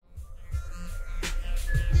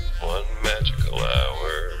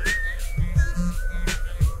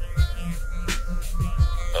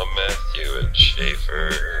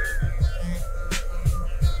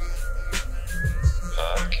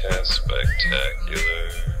Spectacular.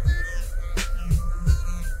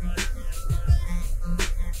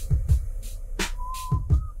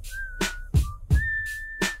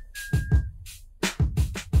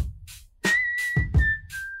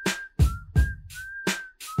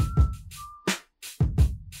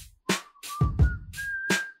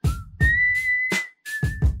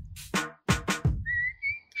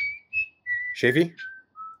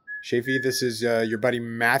 Shafee, this is your buddy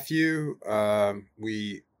Matthew.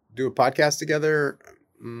 We do a podcast together.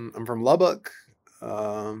 I'm from Lubbock.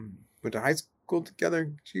 Went to high school together.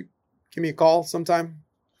 Could you give me a call sometime?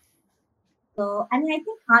 So, I mean, I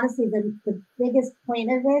think honestly, the biggest point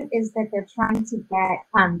of it is that they're trying to get,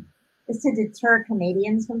 is to deter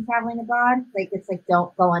Canadians from traveling abroad. Like, it's like,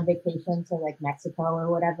 don't go on vacation to like Mexico or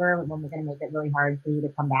whatever, when we're going to make it really hard for you to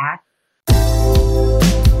come back.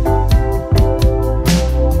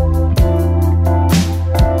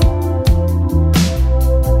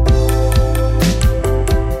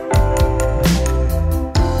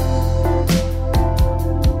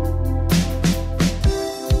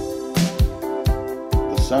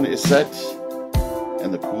 The sun is set,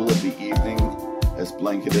 and the cool of the evening has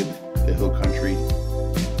blanketed the hill country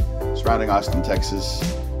surrounding Austin, Texas.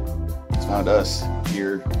 It's found us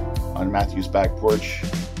here on Matthew's back porch,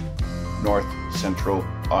 north central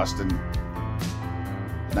Austin.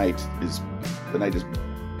 The night is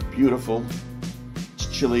beautiful. It's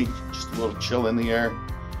chilly, just a little chill in the air,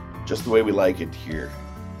 just the way we like it here.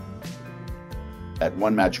 At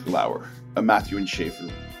One Magical Hour, a Matthew and Schaefer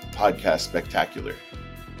podcast spectacular.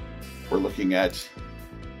 We're looking at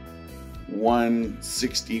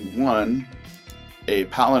 161, a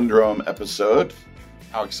palindrome episode.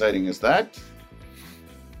 How exciting is that?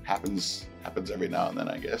 Happens every now and then,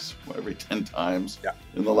 I guess. Every 10 times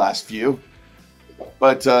in the last few.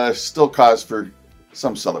 But still cause for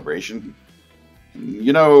some celebration.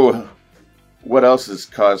 You know what else is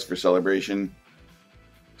cause for celebration?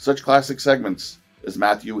 Such classic segments as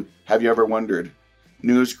Matthew, Have You Ever Wondered?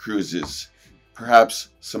 News cruises. Perhaps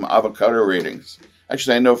some avocado ratings.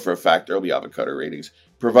 Actually, I know for a fact there will be avocado ratings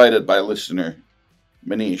provided by listener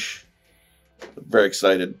Manish. Very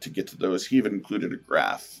excited to get to those. He even included a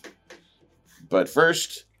graph. But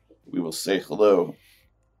first, we will say hello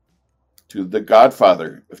to the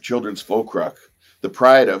godfather of children's folk rock, the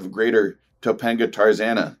pride of greater Topanga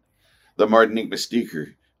Tarzana, the Martinique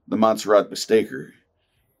Mystiquer, the Montserrat Mistaker.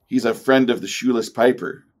 He's a friend of the Shoeless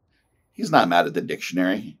Piper. He's not mad at the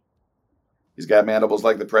dictionary. He's got mandibles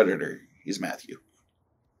like the Predator. He's Matthew.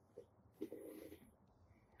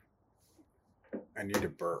 I need a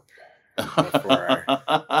burp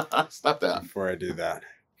Stop that. before I do that.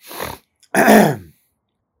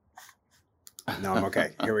 No, I'm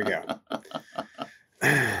okay. Here we go.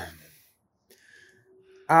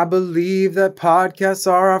 I believe that podcasts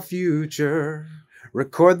are our future.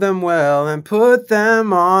 Record them well and put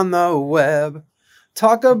them on the web.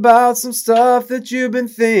 Talk about some stuff that you've been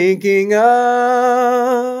thinking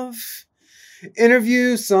of.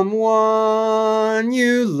 Interview someone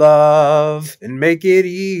you love and make it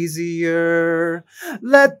easier.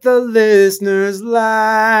 Let the listeners' laughter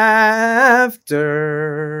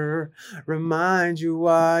remind you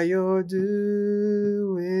why you're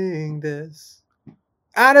doing this.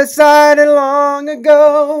 I decided long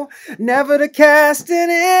ago never to cast in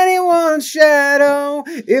anyone's shadow.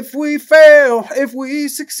 If we fail, if we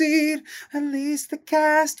succeed, at least the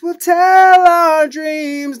cast will tell our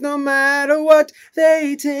dreams. No matter what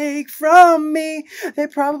they take from me, they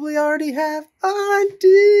probably already have our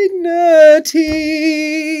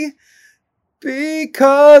dignity.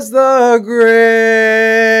 Because the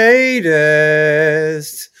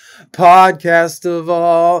greatest podcast of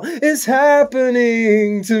all is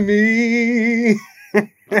happening to me.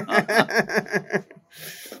 That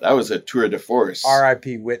was a tour de force.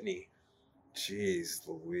 R.I.P. Whitney. Jeez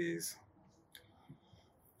Louise.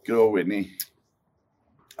 Good old Whitney.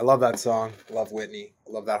 I love that song. I love Whitney.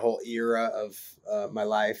 I love that whole era of my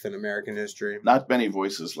life in American history. Not many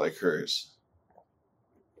voices like hers.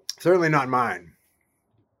 Certainly not mine.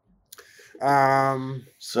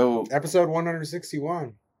 So, Episode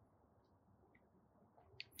 161.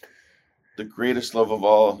 the greatest love of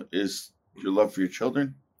all is your love for your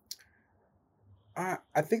children?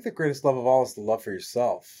 I think the greatest love of all is the love for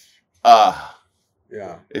yourself.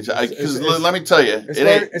 Yeah. It's Let me tell you,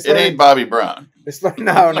 it learning- ain't Bobby Brown.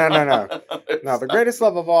 No. No, the greatest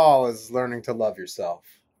love of all is learning to love yourself.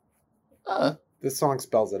 This song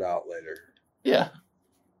spells it out later. Yeah.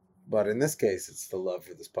 But in this case, it's the love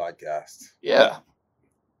for this podcast. Yeah.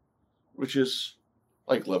 Which is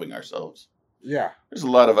like loving ourselves. Yeah. There's a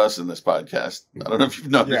lot of us in this podcast. I don't know if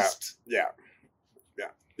you've noticed. Yeah.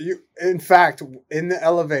 In fact, in the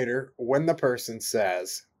elevator, when the person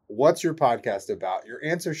says, "What's your podcast about?" your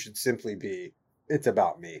answer should simply be, "It's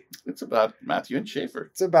about me. It's about Matthew and Schaefer.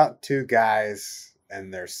 It's about two guys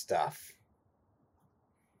and their stuff."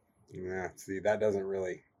 Yeah, see, that doesn't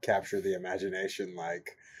really capture the imagination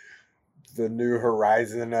like the New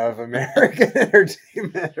Horizon of American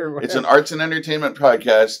entertainment or whatever. It's an arts and entertainment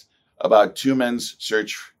podcast about two men's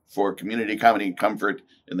search for community comedy and comfort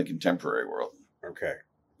in the contemporary world. Okay.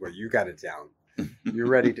 Well, you got it down. You're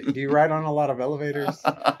ready to. Do you ride on a lot of elevators?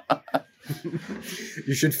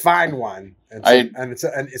 You should find one, and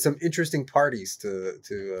some interesting parties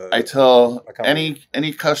to. I tell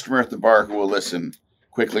any customer at the bar who will listen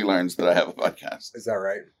quickly learns that I have a podcast. Is that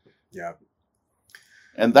right? Yeah.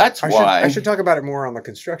 And that's why I should talk about it more on the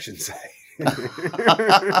construction side.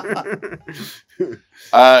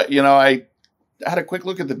 I had a quick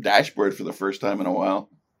look at the dashboard for the first time in a while.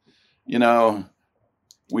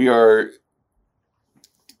 We are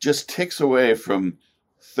just ticks away from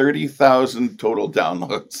 30,000 total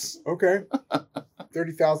downloads. Okay.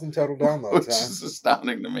 30,000 total downloads, which is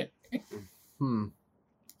astounding to me.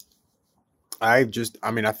 I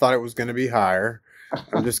thought it was going to be higher.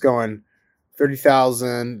 I'm just going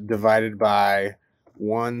 30,000 divided by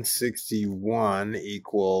 161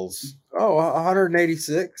 equals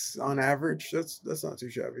 186 on average. That's not too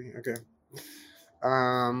shabby. Okay.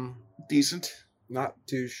 Decent. Not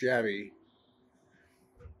too shabby.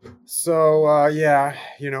 So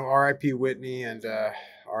R.I.P. Whitney and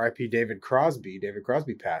R.I.P. David Crosby. David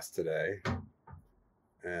Crosby passed today,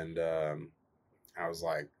 and I was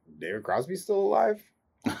like, David Crosby's still alive?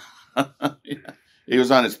 Yeah. He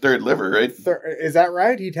was on his third liver, right? Is that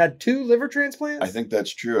right? He'd had 2 liver transplants? I think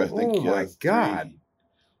that's true. I think. Oh my God!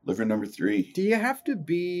 Liver number 3. Do you have to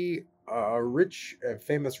be a rich,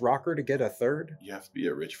 famous rocker to get a third? You have to be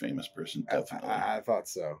a rich, famous person, definitely. I thought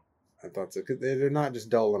so. Because they're not just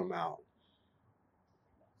doling them out.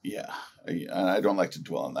 Yeah. I don't like to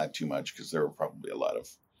dwell on that too much because there were probably a lot of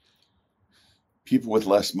people with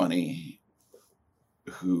less money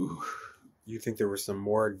who... You think there were some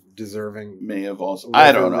more deserving... May have also...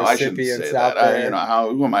 I don't know. I shouldn't say that.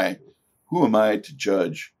 Who am I to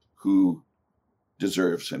judge who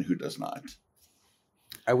deserves and who does not?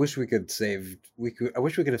 I wish we could I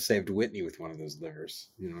wish we could have saved Whitney with one of those livers.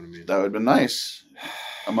 You know what I mean? That would have been nice.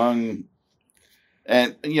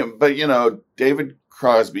 David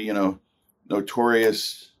Crosby,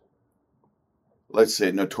 notorious, let's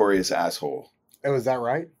say notorious asshole. Oh, is that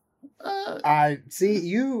right? I see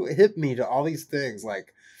you hit me to all these things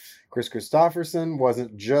like Chris Christopherson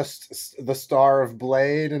wasn't just the star of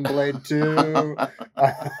Blade and Blade 2.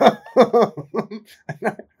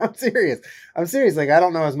 I'm serious. Like, I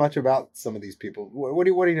don't know as much about some of these people. What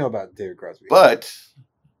do you know about David Crosby? But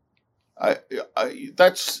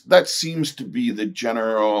that seems to be the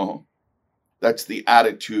general. That's the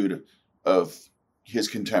attitude of his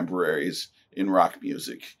contemporaries in rock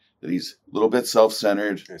music. That he's a little bit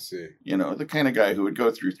self-centered. I see. The kind of guy who would go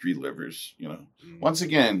through 3 livers. Once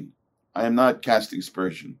again, I am not casting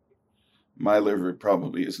aspersion. My liver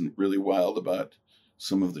probably isn't really wild about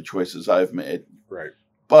some of the choices I've made. Right.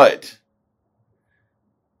 But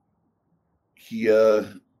he's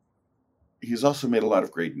also made a lot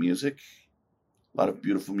of great music, a lot of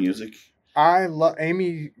beautiful music.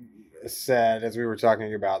 Amy said, as we were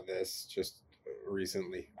talking about this just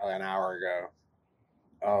recently, an hour ago,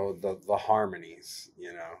 the harmonies,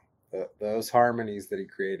 those harmonies that he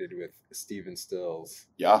created with Stephen Stills.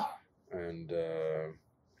 Yeah. And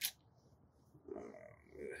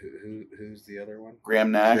who's the other one?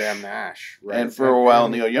 Graham Nash. Right. And for a while,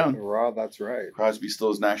 Neil Young. Well, that's right. Crosby,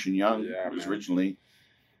 Stills, Nash and Young. Yeah, it was originally.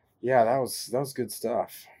 Yeah, that was good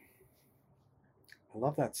stuff. I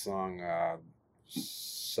love that song,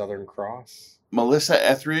 Southern Cross. Melissa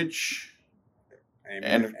Etheridge.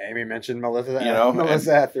 Amy mentioned Melissa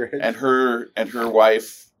Etheridge. And her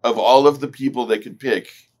wife, of all of the people they could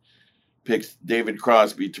picked David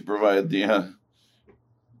Crosby to provide the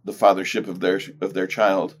fathership of their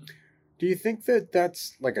child. Do you think that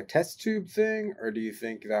that's like a test tube thing, or do you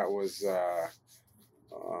think that was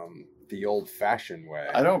the old-fashioned way?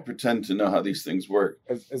 I don't pretend to know how these things work,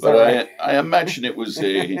 but right? I imagine it was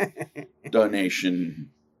a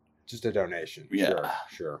donation. Just a donation. Yeah,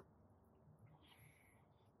 sure.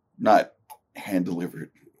 Not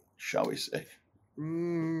hand-delivered, shall we say.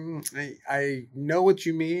 I know what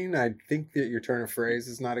you mean. I think that your turn of phrase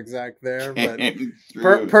is not exact there, but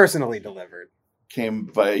personally delivered.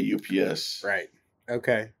 Came via UPS. Right.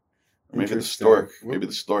 Okay. Maybe the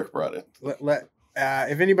stork brought it.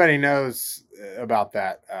 If anybody knows about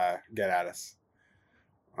that, get at us.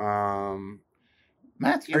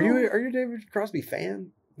 Matthew, Are you a David Crosby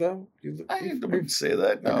fan though? I wouldn't say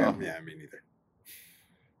that. No. Okay. Yeah, me neither.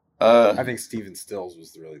 I think Stephen Stills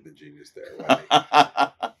was really the genius there. Wasn't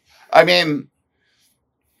he? I mean,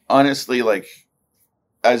 honestly, like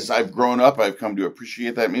as I've grown up, I've come to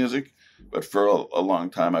appreciate that music. But for a long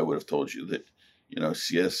time, I would have told you that,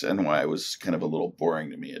 CSNY was kind of a little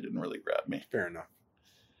boring to me. It didn't really grab me. Fair enough.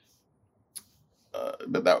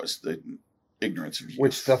 But that was the ignorance of youth.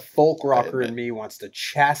 Which the folk rocker in me wants to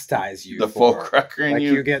chastise you. The folk rocker in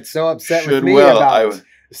you get so upset should with me about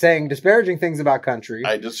saying disparaging things about country.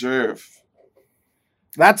 I deserve.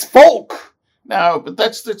 That's folk. No, but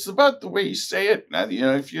that's about the way you say it. Now,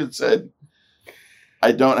 if you had said,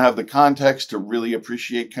 I don't have the context to really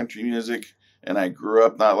appreciate country music, and I grew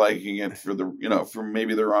up not liking it for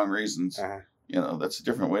maybe the wrong reasons. That's a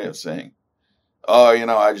different way of saying, I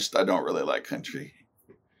don't really like country.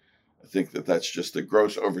 I think that's just a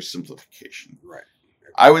gross oversimplification. Right.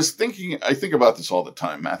 I think about this all the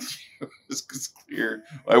time, Matthew. It's clear.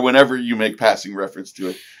 Whenever you make passing reference to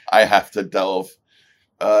it, I have to delve.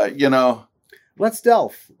 Let's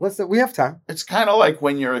delve. We have time. It's kind of like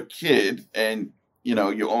when you're a kid and,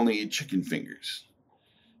 you only eat chicken fingers.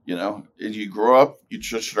 As you grow up, you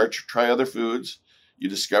just start to try other foods. You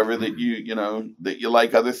discover that that you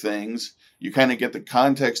like other things. You kind of get the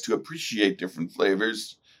context to appreciate different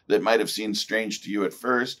flavors that might have seemed strange to you at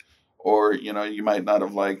first. Or, you might not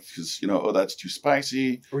have liked because, that's too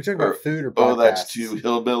spicy. Are we talking about food or podcasts? That's too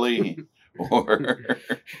hillbilly. Or,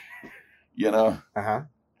 Uh-huh.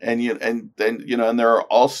 And then, and there are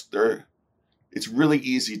also, it's really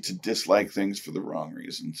easy to dislike things for the wrong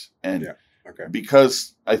reasons. And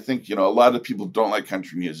because I think, a lot of people don't like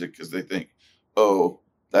country music because they think, oh,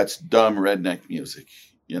 that's dumb redneck music,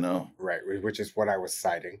 Right, which is what I was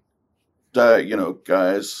citing.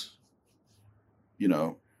 Guys,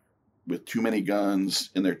 with too many guns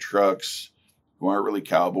in their trucks who aren't really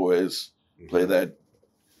cowboys, play that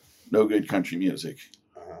no good country music.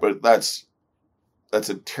 But that's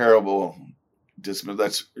a terrible dismiss.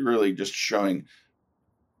 That's really just showing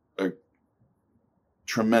a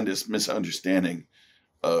tremendous misunderstanding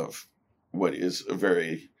of what is a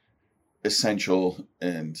very essential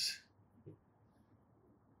and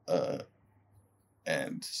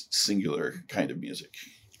singular kind of music.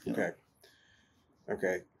 Okay.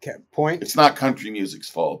 Point. It's not country music's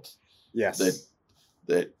fault. Yes.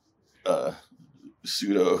 That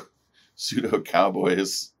pseudo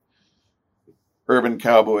cowboys, urban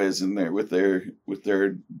cowboys in there with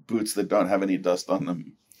their boots that don't have any dust on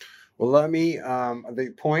them. Well, let me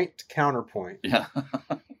the counterpoint. Yeah.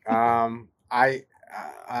 I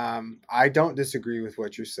don't disagree with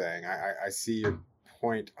what you're saying. I see your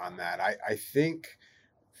point on that. I think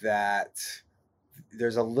that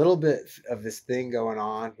there's a little bit of this thing going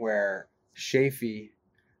on where Shafee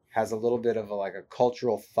has a little bit of a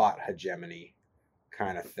cultural thought hegemony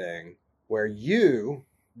kind of thing where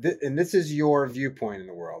and this is your viewpoint in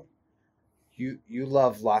the world. You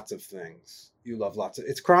love lots of things.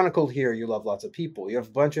 It's chronicled here. You love lots of people. You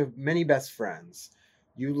have many best friends.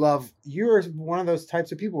 You're one of those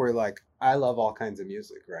types of people where you're like, I love all kinds of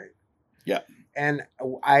music, right? Yeah. And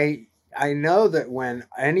I know that when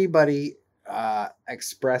anybody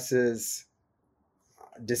expresses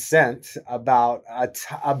dissent about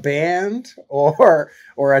a band or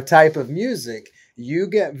a type of music, you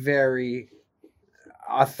get very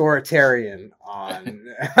authoritarian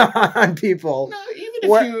on people. No,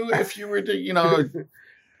 even if you were to,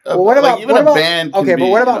 well, what about a band? Okay, but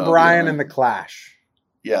what about Brian and the Clash?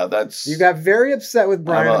 Yeah, you got very upset with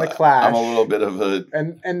Brian and the Clash. I'm a little bit of a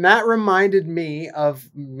and that reminded me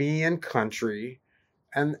of me and country,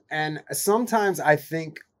 and sometimes I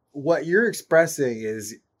think what you're expressing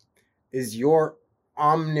is your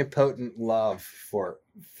omnipotent love for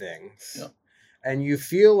things. Yeah. And you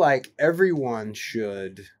feel like everyone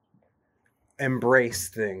should embrace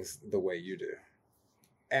things the way you do.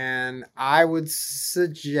 And I would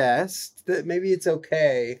suggest that maybe it's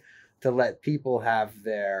okay to let people have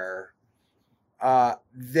their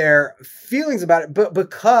feelings about it. But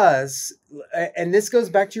because, and this goes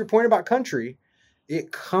back to your point about country,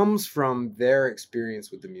 it comes from their experience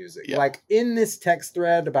with the music. Yeah. Like in this text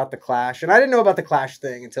thread about the Clash, and I didn't know about the Clash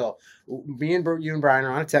thing until you and Brian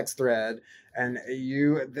are on a text thread, and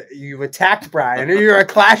you attacked Brian, or you're a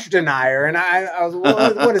Clash denier, and I was,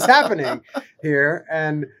 what is happening here?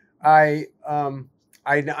 And I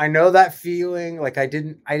know that feeling. Like I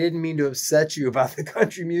didn't mean to upset you about the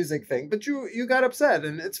country music thing, but you got upset,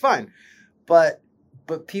 and it's fine. But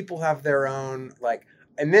people have their own like.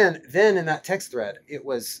 And then in that text thread, it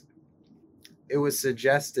was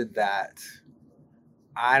suggested that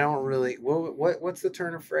I don't really. What's the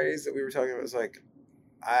turn of phrase that we were talking about? It was like,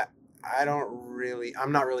 I I don't really.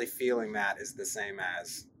 I'm not really feeling that is the same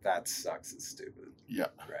as that sucks. It's stupid. Yeah.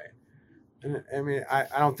 Right. And I mean, I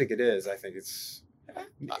don't think it is. I think It's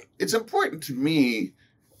important to me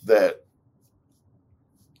that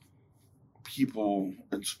people,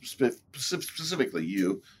 and specifically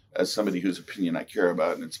you, as somebody whose opinion I care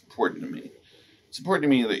about, and it's important to me. It's important to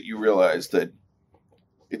me that you realize that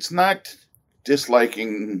it's not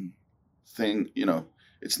disliking thing.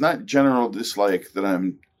 It's not general dislike that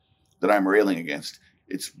I'm railing against.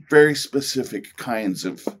 It's very specific kinds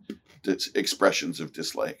of expressions of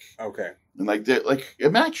dislike. okay. And like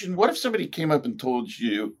imagine what if somebody came up and told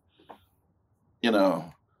you,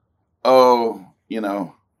 oh,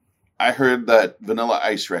 I heard that Vanilla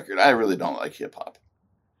Ice record. I really don't like hip hop.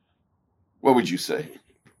 What would you say?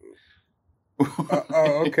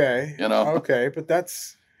 Okay. Okay, but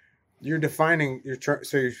that's you're defining.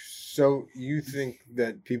 So you think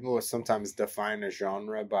that people sometimes define a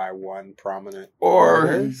genre by one prominent or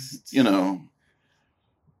artist?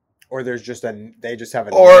 Or there's just they just have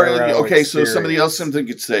a or narrow okay, so somebody else experience. something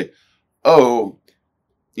could say, oh,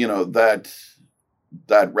 that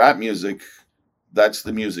rap music, that's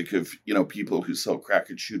the music of people who sell crack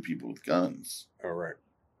and shoot people with guns. Oh, right.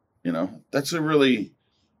 That's a really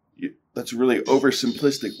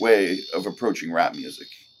oversimplistic way of approaching rap music.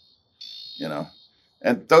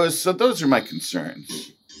 And those are my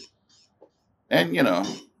concerns. And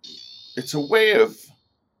it's a way of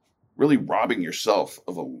really robbing yourself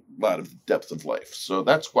of a lot of the depth of life. So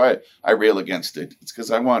that's why I rail against it. It's because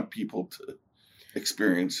I want people to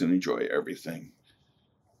experience and enjoy everything.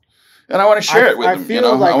 And I want to share it with them.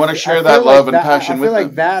 I want to share that love and passion with them. I feel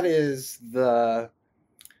like that is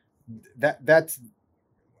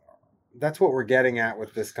that's what we're getting at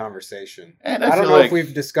with this conversation. And I don't know if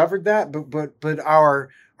we've discovered that, but our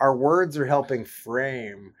words are helping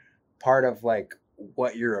frame part of like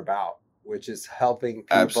what you're about, which is helping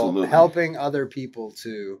other people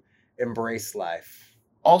to embrace life.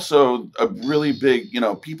 Also, a really big,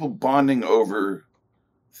 people bonding over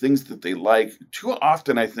things that they like. Too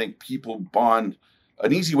often, I think people bond.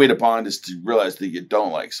 An easy way to bond is to realize that you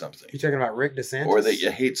don't like something. You're talking about Rick DeSantis? Or that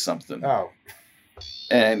you hate something. Oh.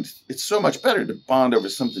 And it's so much better to bond over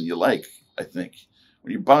something you like, I think.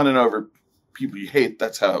 When you're bonding over people you hate,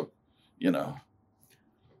 that's how,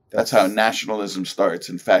 that's how nationalism starts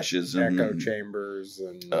and fascism. Echo chambers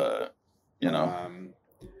and, and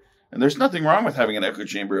there's nothing wrong with having an echo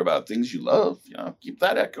chamber about things you love. Keep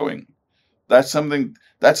that echoing. That's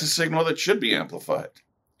a signal that should be amplified.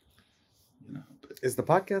 Is the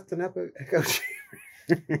podcast an echo chamber?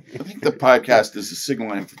 I think the podcast is a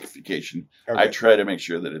signal amplification. Okay. I try to make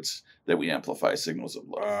sure that we amplify signals of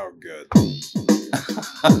love. Oh, good.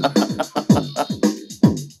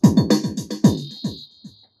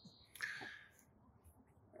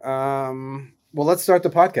 Well, let's start the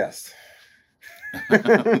podcast.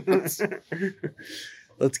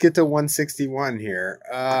 Let's get to 161 here.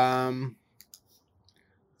 Let's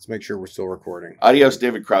make sure we're still recording. Adios,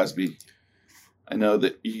 David Crosby. I know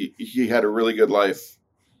that he had a really good life.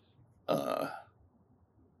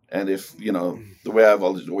 And if, the way I've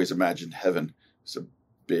always imagined heaven is a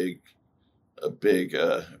big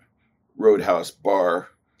roadhouse bar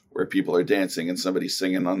where people are dancing and somebody's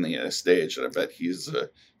singing on the stage. And I bet he's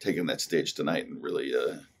taking that stage tonight and really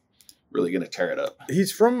going to tear it up.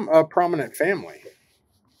 He's from a prominent family.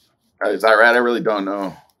 Is that right? I really don't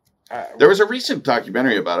know. There was a recent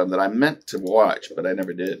documentary about him that I meant to watch, but I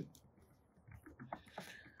never did.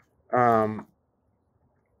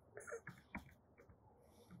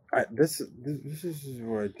 This is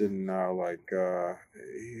what I didn't know. Like,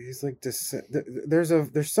 he's like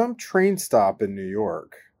there's some train stop in New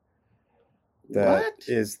York that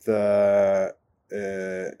is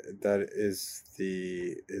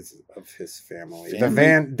of his family. The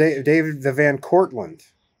Van Cortlandt.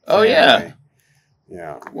 Oh family.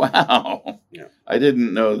 Yeah. Wow. Yeah. I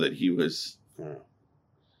didn't know that he was. Yeah.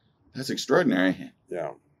 That's extraordinary.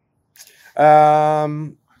 Yeah. I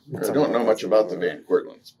don't know much about the Van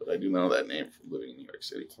Cortlandts, but I do know that name from living in New York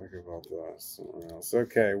City. Talk about something else.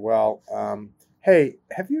 Okay, well, hey,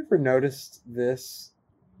 have you ever noticed this?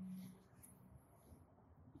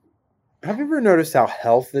 Have you ever noticed how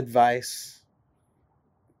health advice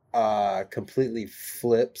completely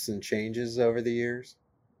flips and changes over the years?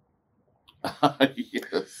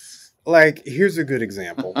 Yes. Like, here's a good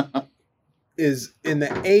example. Is in the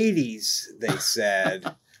 80s,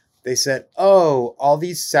 they said, oh, all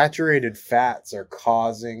these saturated fats are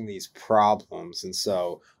causing these problems. And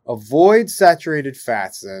so avoid saturated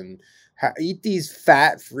fats and eat these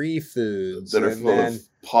fat-free foods that are and full then, of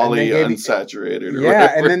polyunsaturated. Or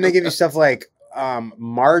whatever. and then they give you stuff like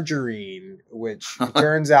margarine, which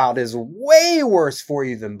turns out is way worse for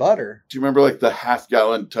you than butter. Do you remember like the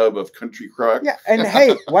half-gallon tub of Country Crock? Yeah, and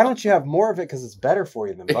hey, why don't you have more of it because it's better for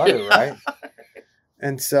you than butter, right?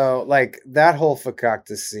 And so, like that whole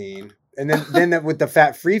fakakta scene, and then with the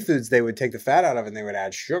fat-free foods, they would take the fat out of it and they would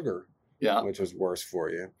add sugar, which was worse for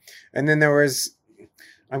you. And then there was,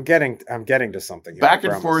 I'm getting to something here, back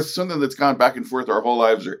and forth. Something that's gone back and forth our whole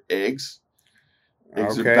lives are eggs.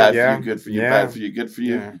 Eggs are bad for you, good for you, bad for you, good for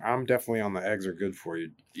you. Yeah, I'm definitely on the eggs are good for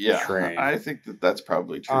you. Yeah, train. I think that's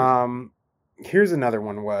probably true. Here's another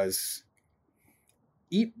one was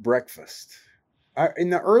eat breakfast. In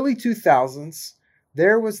the early 2000s,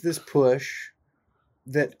 there was this push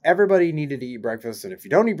that everybody needed to eat breakfast. And if you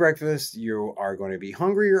don't eat breakfast, you are going to be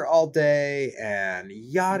hungrier all day and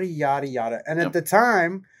yada, yada, yada. And at the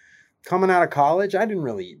time, coming out of college, I didn't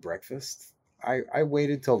really eat breakfast. I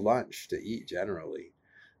waited till lunch to eat generally.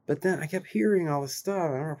 But then I kept hearing all this stuff. I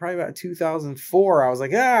remember probably about 2004, I was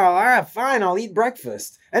like, oh, all right, fine, I'll eat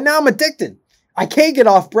breakfast. And now I'm addicted. I can't get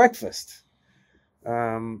off breakfast.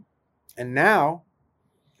 And now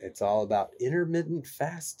it's all about intermittent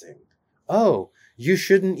fasting. Oh, you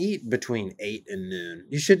shouldn't eat between 8 and noon.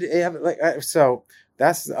 You should have so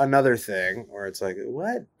that's another thing where it's like,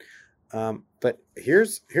 what? But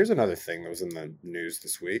here's another thing that was in the news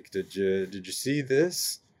this week. Did you see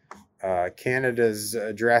this? Canada's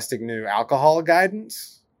drastic new alcohol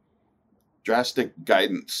guidance. Drastic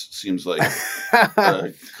guidance seems like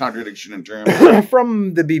a contradiction in terms.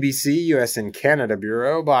 From the BBC, US and Canada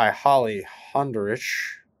Bureau by Holly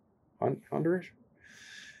Hundrich. Hundrich?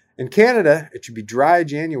 In Canada, it should be dry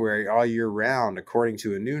January all year round, according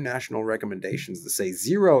to a new national recommendations that say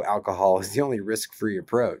zero alcohol is the only risk-free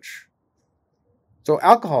approach. So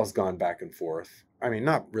alcohol has gone back and forth. I mean,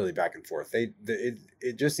 not really back and forth. It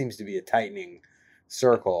just seems to be a tightening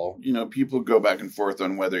circle. People go back and forth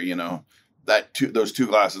on whether, those 2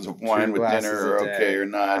 glasses of wine with dinner are okay or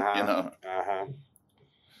not,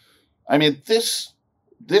 I mean, this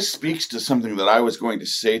speaks to something that I was going to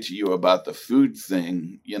say to you about the food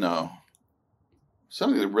thing,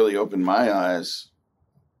 something that really opened my eyes.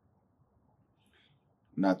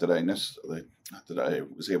 Not that I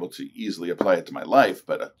was able to easily apply it to my life,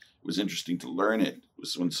 but it was interesting to learn it. It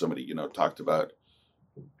was when somebody, talked about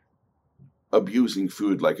abusing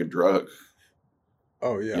food like a drug.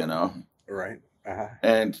 Oh, yeah. Right.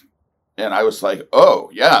 And I was like,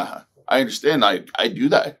 oh, yeah, I understand. I do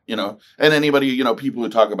that, And anybody, people who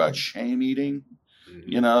talk about shame eating,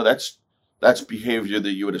 that's behavior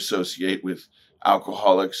that you would associate with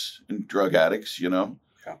alcoholics and drug addicts, Yeah.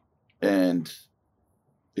 And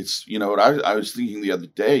it's, what I was thinking the other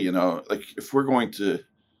day, like if we're going to,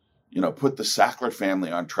 put the Sackler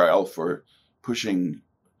family on trial for pushing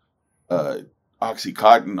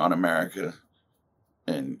Oxycontin on America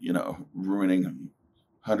and, ruining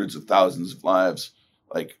hundreds of thousands of lives,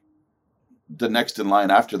 like the next in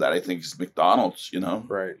line after that, I think, is McDonald's,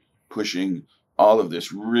 right, pushing all of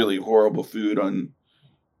this really horrible food on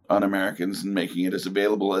Americans and making it as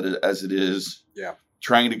available as it is. Yeah.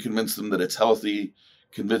 Trying to convince them that it's healthy,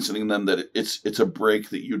 convincing them that it's a break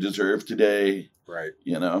that you deserve today. Right.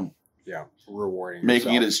 Yeah. Rewarding.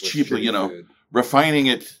 Making it as cheaply, food. refining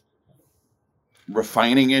it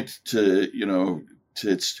to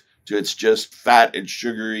its just fat and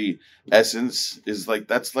sugary essence is like,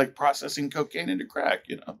 that's like processing cocaine into crack,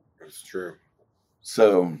 That's true.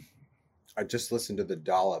 So I just listened to the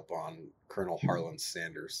dollop on Colonel Harlan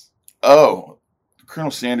Sanders. Oh,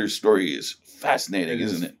 Colonel Sanders' story is fascinating,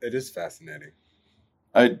 isn't it? It is fascinating.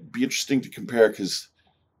 It'd be interesting to compare because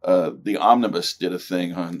the Omnibus did a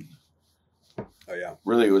thing on. Oh yeah.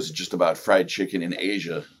 Really, it was just about fried chicken in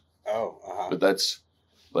Asia. Oh, but that's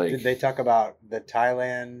like. Did they talk about the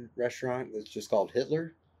Thailand restaurant that's just called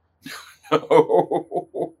Hitler?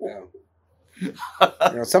 No.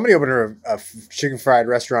 Somebody opened a chicken fried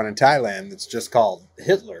restaurant in Thailand that's just called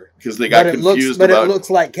Hitler because they got confused. But it looks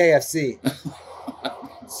like KFC.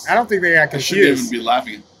 I don't think they got confused. I shouldn't even be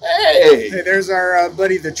laughing. Hey, there's our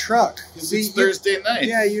buddy the truck. See, it's Thursday night.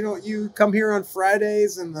 Yeah, you come here on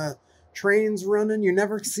Fridays and the train's running. You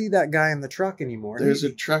never see that guy in the truck anymore. There's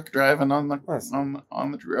a truck driving on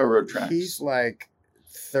the railroad tracks. He's like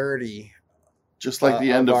 30. Just like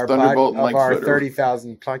the end of Thunderbolt and Lightfoot. Of our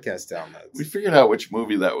 30,000 podcast downloads. We figured out which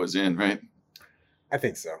movie that was in, right? I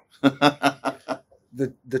think so.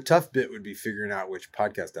 The tough bit would be figuring out which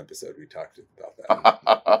podcast episode we talked about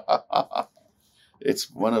that. It's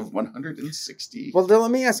one of 160. Well, let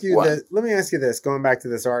me ask you this. Going back to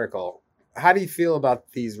this article, how do you feel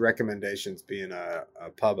about these recommendations being a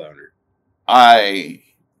pub owner? I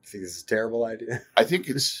Think this is a terrible idea think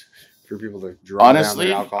it's for people to draw down honestly,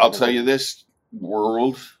 their alcohol? I'll tell you this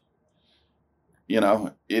world,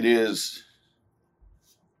 it is.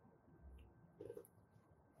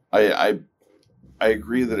 I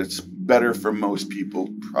agree that it's better for most people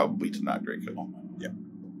probably to not drink at home.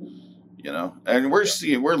 Yeah. And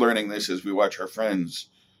we're learning this as we watch our friends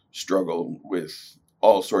struggle with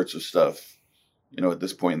all sorts of stuff, at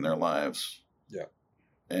this point in their lives. Yeah.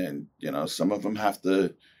 And, some of them have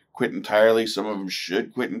to quit entirely. Some of them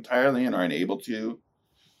should quit entirely and aren't able to.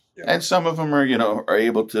 Yeah. And some of them are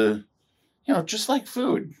able to, just like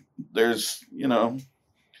food. There's,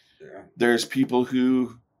 there's people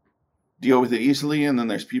who deal with it easily, and then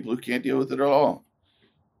there's people who can't deal with it at all.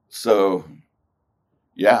 So,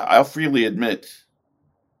 yeah, I'll freely admit,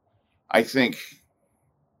 I think,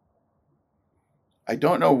 I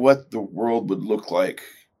don't know what the world would look like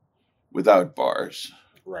without bars.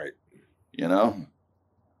 Right.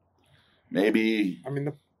 Maybe. I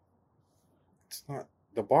mean,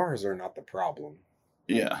 the bars are not the problem.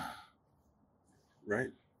 Yeah. Right.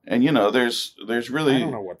 And there's really, I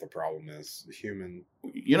don't know what the problem is. Human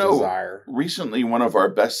desire. Recently one of our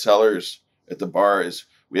best sellers at the bar is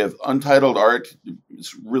we have Untitled Art.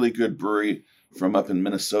 It's a really good brewery from up in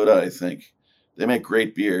Minnesota, I think. They make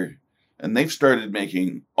great beer, and they've started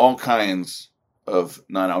making all kinds of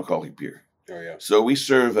non-alcoholic beer. Oh yeah. So we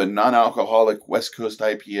serve a non-alcoholic West Coast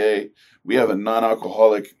IPA. We have a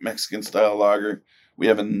non-alcoholic Mexican style lager. We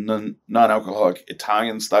have a non-alcoholic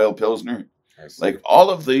Italian style Pilsner. Like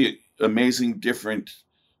all of the amazing different,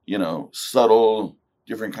 subtle,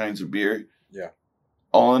 different kinds of beer. Yeah.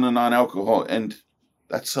 All in a non-alcohol. And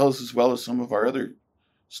that sells as well as some of our other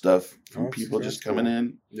stuff from people just coming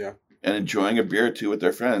in. Yeah. And enjoying a beer or two with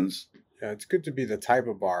their friends. Yeah, it's good to be the type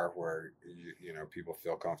of bar where people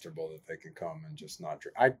feel comfortable that they can come and just not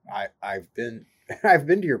drink. I've been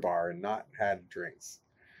to your bar and not had drinks.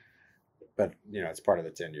 But it's part of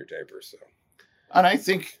the 10-year taper, so. And I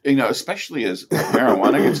think, especially as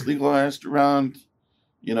marijuana gets legalized around,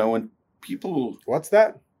 when people... What's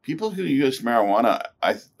that? People who use marijuana,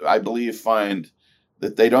 I believe, find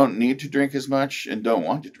that they don't need to drink as much and don't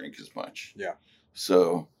want to drink as much. Yeah.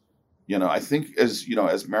 So, I think as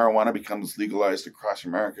marijuana becomes legalized across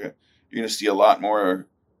America, you're going to see a lot more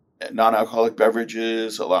non-alcoholic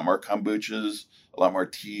beverages, a lot more kombuchas, a lot more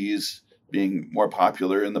teas being more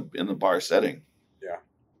popular in the bar setting. Yeah.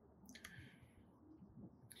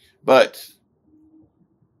 But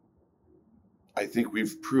I think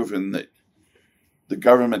we've proven that the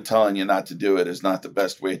government telling you not to do it is not the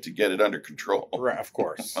best way to get it under control. Right, of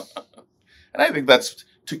course. And I think that's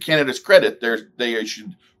to Canada's credit. They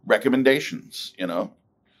issued recommendations,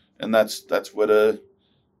 and that's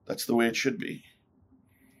the way it should be.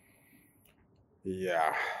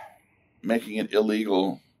 Yeah. Making it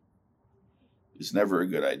illegal is never a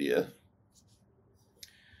good idea.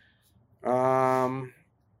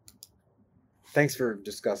 Thanks for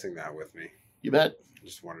discussing that with me. You bet.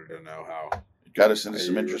 Just wanted to know how it got us into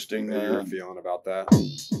some interesting. How you were feeling about that.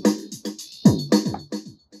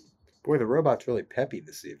 Boy, the robot's really peppy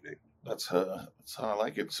this evening. That's how I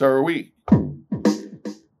like it. So are we.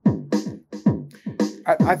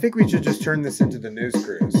 I think we should just turn this into the news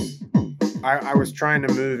cruise. I was trying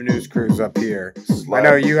to move news cruise up here. I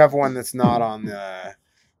know you have one that's not on the.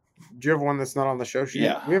 Do you have one that's not on the show sheet?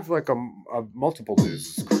 Yeah. We have like a multiple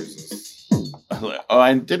news cruises. Oh,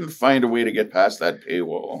 I didn't find a way to get past that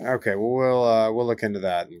paywall. Okay, well we'll look into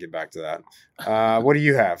that and get back to that. What do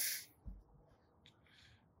you have?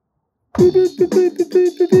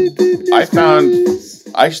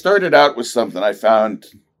 I started out with something I found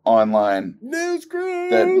online news cruise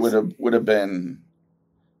that would have been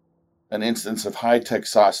an instance of high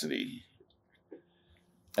Texosity.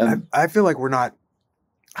 And I feel like we're not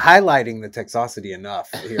highlighting the Texosity enough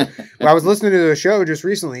here. Well, I was listening to a show just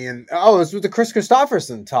recently, and it was with the Chris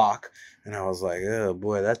Christopherson talk, and I was like, oh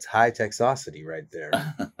boy, that's high Texosity right there.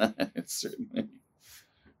 It's certainly.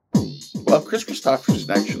 Well, Chris Christopherson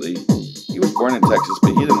actually, he was born in Texas,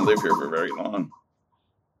 but he didn't live here for very long.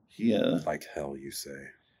 He like hell, you say?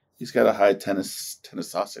 He's got a high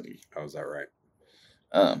tenacity. Oh, is that right?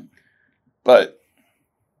 But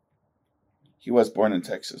he was born in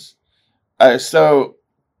Texas. So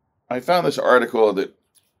I found this article that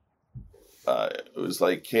it was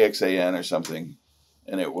like KXAN or something,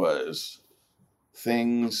 and it was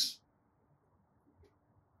things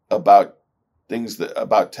about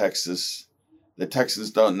Texas that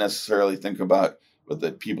Texans don't necessarily think about, but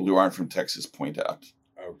that people who aren't from Texas point out.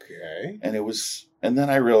 Okay. And then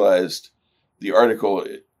I realized the article,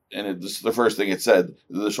 this is the first thing it said.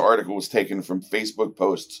 This article was taken from Facebook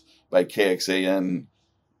posts by KXAN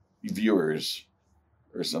viewers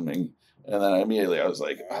or something. And then I was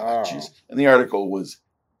like, oh, jeez. And the article was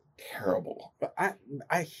terrible. But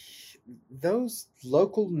I those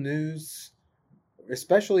local news,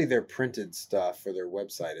 especially their printed stuff for their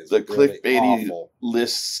website, is the really clickbaity awful.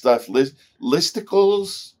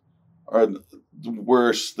 Listicles are the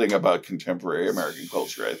worst thing about contemporary American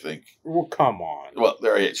culture, I think. Well, come on. Well,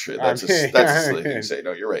 there is true. That's a silly thing to say.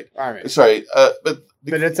 No, you're right. I mean, sorry, but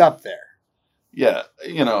it's up there. Yeah,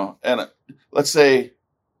 and let's say,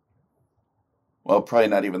 well, probably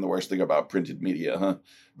not even the worst thing about printed media, huh?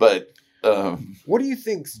 But what do you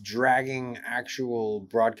think's dragging actual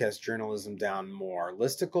broadcast journalism down more,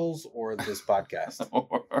 listicles or this podcast?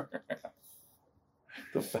 Or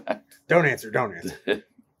the fact. Don't answer.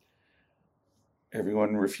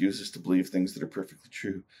 Everyone refuses to believe things that are perfectly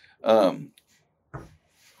true.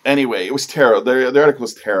 Anyway, it was terrible. The article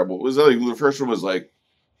was terrible. It was like, the first one was like,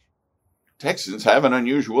 Texans have an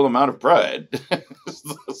unusual amount of pride.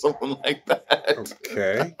 Something like that.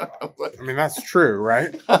 Okay. I mean, that's true,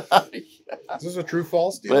 right? Is this a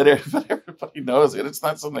true-false deal? But everybody knows it. It's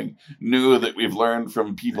not something new that we've learned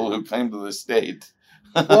from people who came to the state.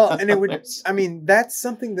 Well, and it would, I mean, that's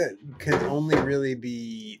something that can only really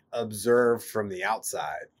be observed from the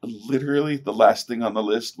outside. Literally, the last thing on the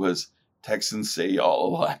list was Texans say y'all a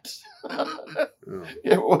lot.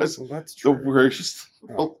 It was that's true. the worst.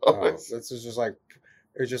 This is just like,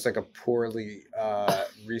 it's just like a poorly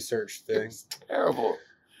researched thing. It's terrible.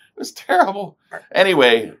 It was terrible.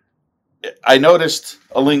 Anyway, I noticed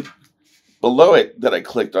a link below it that I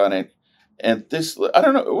clicked on it. And this, I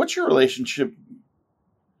don't know, what's your relationship?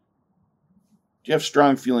 Do you have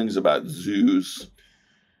strong feelings about zoos?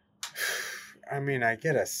 I mean, I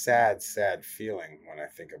get a sad feeling when I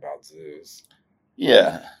think about zoos.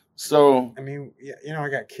 Yeah. So, I mean, I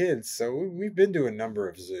got kids, so we've been to a number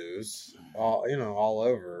of zoos, all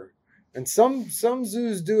over. And some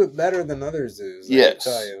zoos do it better than other zoos. Yes. I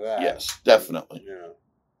can tell you that. Yes, definitely.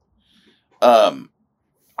 Yeah.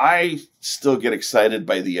 I still get excited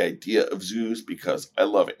by the idea of zoos because I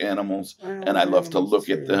love animals and I love to look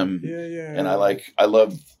at them. Yeah. And I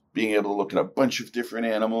love being able to look at a bunch of different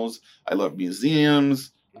animals. I love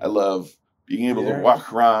museums. I love being able to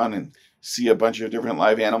walk around and see a bunch of different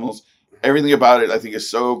live animals. Everything about it, I think, is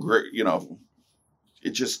so great.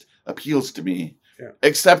 It just appeals to me,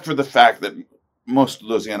 except for the fact that most of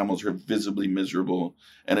those animals are visibly miserable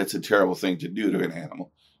and it's a terrible thing to do to an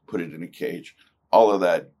animal. Put it in a cage. All of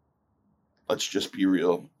that, let's just be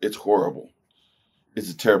real. It's horrible.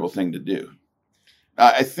 It's a terrible thing to do.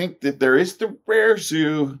 I think that there is the rare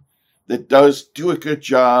zoo that does do a good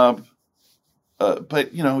job.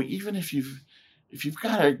 But, even if you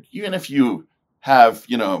have,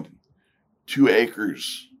 2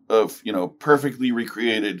 acres of, perfectly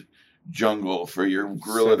recreated jungle for your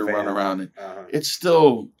gorilla to run around in, it's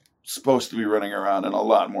still supposed to be running around in a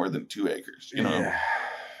lot more than 2 acres,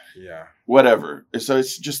 Yeah. Whatever. So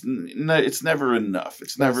it's just, it's never enough.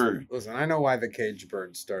 It's never. Listen, I know why the Cage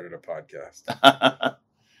Bird started a podcast.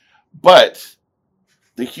 But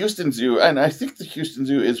the Houston Zoo, and I think the Houston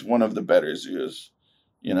Zoo is one of the better zoos,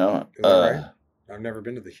 Is that right? I've never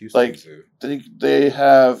been to the Houston Zoo. They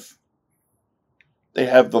have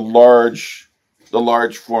the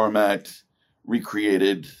large format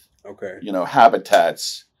recreated,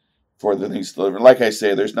 habitats for the things to live in. Like I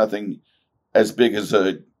say, there's nothing as big as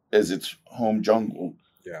its home jungle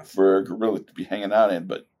for a gorilla to be hanging out in.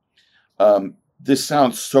 But this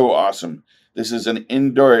sounds so awesome. This is an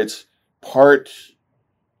indoor. It's part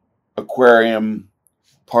aquarium,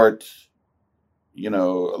 part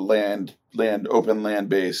open land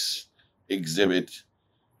base exhibit,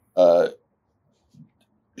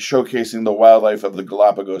 showcasing the wildlife of the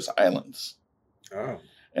Galapagos Islands. Oh.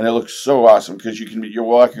 And it looks so awesome because you're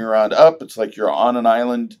walking around up. It's like you're on an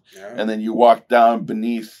island, and then you walk down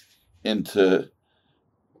beneath you'll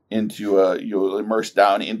immerse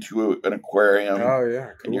down into an aquarium. Oh yeah,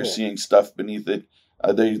 cool. And you're seeing stuff beneath it.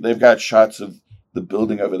 They've got shots of the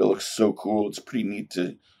building of it. It looks so cool. It's pretty neat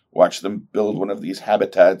to watch them build one of these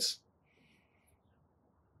habitats.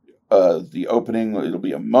 The opening, it'll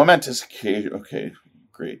be a momentous occasion. Okay,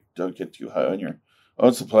 great. Don't get too high on your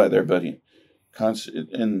own supply there, buddy.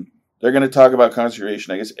 And they're going to talk about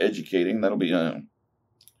conservation, I guess, educating. That'll be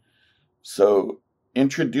so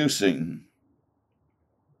introducing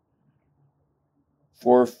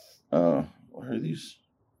what are these?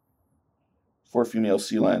 4 female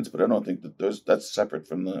sea lions, but I don't think that's separate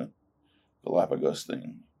from the Galapagos thing.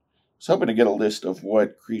 I was hoping to get a list of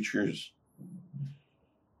what creatures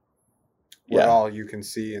What Yeah. all you can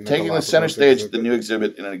see in the Taking the Galapagos center stage, exhibit. the new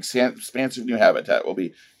exhibit in an expansive new habitat will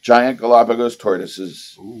be giant Galapagos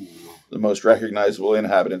tortoises, Ooh. the most recognizable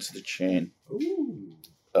inhabitants of the chain. Ooh.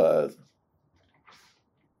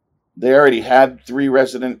 They already had 3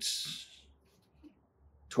 resident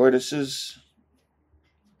tortoises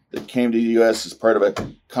that came to the U.S. as part of a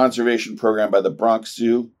conservation program by the Bronx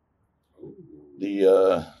Zoo.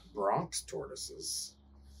 The Bronx tortoises.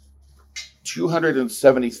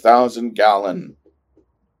 270,000 gallon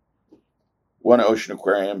One Ocean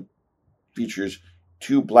Aquarium features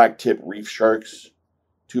 2 black-tip reef sharks,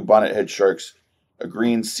 2 bonnethead sharks, a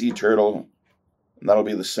green sea turtle, and that'll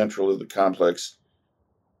be the central of the complex.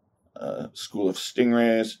 School of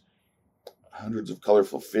stingrays, hundreds of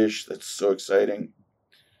colorful fish. That's so exciting.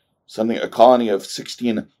 A colony of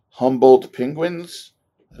 16 Humboldt penguins.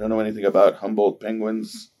 I don't know anything about Humboldt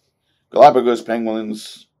penguins. Galapagos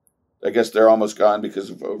penguins, I guess they're almost gone because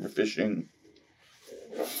of overfishing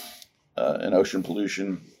and ocean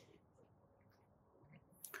pollution.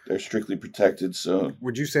 They're strictly protected, so...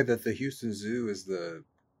 Would you say that the Houston Zoo is the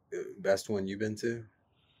best one you've been to?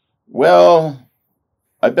 Well,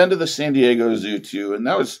 I've been to the San Diego Zoo too, and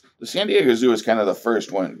the San Diego Zoo was kind of the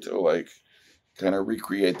first one to kind of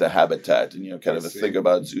recreate the habitat and kind of think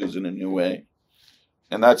about zoos in a new way,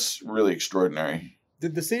 and that's really extraordinary.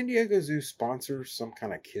 Did the San Diego Zoo sponsor some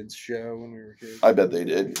kind of kids show when we were kids? I bet they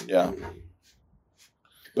did, yeah.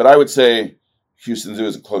 But I would say Houston Zoo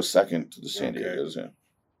is a close second to the San Diego Zoo. I'm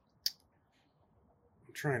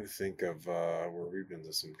trying to think of where we've been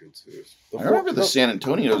to some good zoos. I remember the San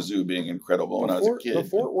Antonio Zoo being incredible when I was a kid. The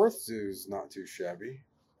Fort Worth Zoo is not too shabby.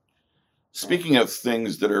 Speaking of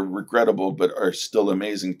things that are regrettable but are still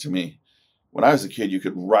amazing to me, when I was a kid, you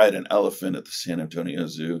could ride an elephant at the San Antonio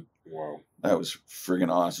Zoo. Whoa. That was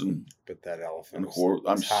friggin' awesome. But that elephant.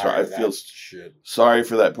 I'm sorry. I feel shit. Sorry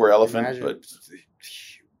for that poor elephant. Imagine but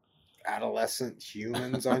adolescent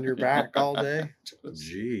humans on your back all day.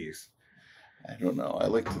 Jeez. I don't know. I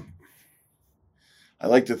like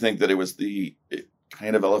to think that it was the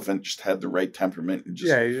kind of elephant just had the right temperament and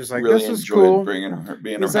just he's just like, really this is enjoyed cool. being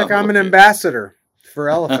it's around. Like I'm an ambassador for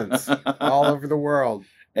elephants all over the world.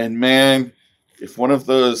 And man, if one of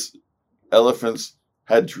those elephants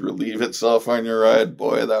had to relieve itself on your ride,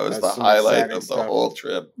 boy, that's the highlight of the whole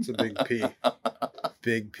trip. It's a big P.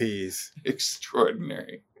 Big P's.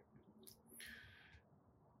 Extraordinary.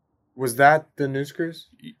 Was that the news cruise?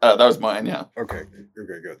 That was mine, yeah. Okay,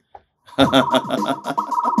 good. Thanks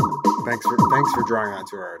for drawing that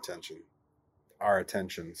to our attention. Our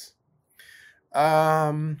attentions.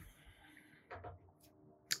 I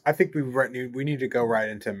think we need to go right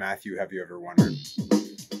into Matthew. Have you ever wondered?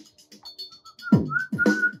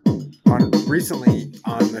 Recently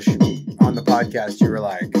on the podcast, you were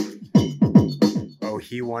like, "Oh,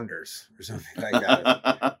 he wonders," or something like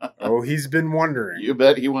that. Oh, he's been wondering. You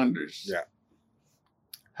bet he wonders. Yeah.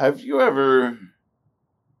 Have you ever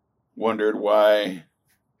wondered why,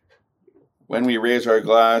 when we raise our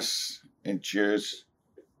glass and cheers,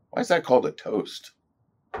 why is that called a toast?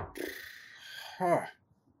 Huh.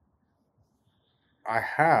 I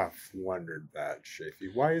have wondered that,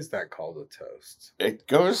 Shafee. Why is that called a toast? It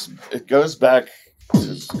goes back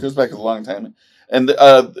a long time. And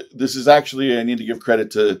this is actually, I need to give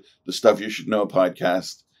credit to the Stuff You Should Know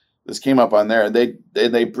podcast. This came up on there.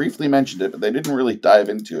 They briefly mentioned it, but they didn't really dive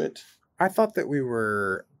into it. I thought that we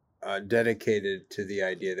were dedicated to the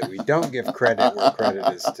idea that we don't give credit where credit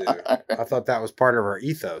is due. I thought that was part of our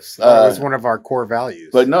ethos. That was one of our core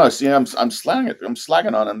values. But no, see, I'm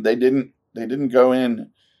slagging on them. They didn't go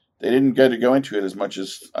in. They didn't get to go into it as much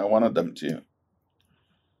as I wanted them to.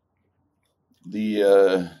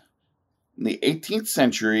 In the 18th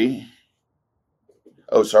century.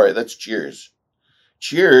 Oh, sorry, that's cheers.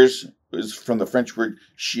 Cheers is from the French word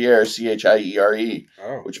chiere, chiere,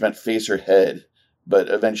 which meant face or head, but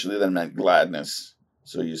eventually then meant gladness.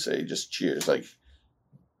 So you say just cheers, like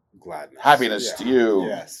gladness, happiness to you.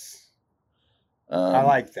 Yes, I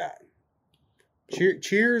like that.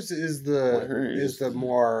 Cheers is the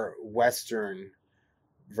more Western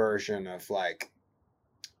version of like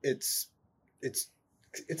it's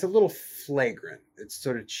a little flagrant. It's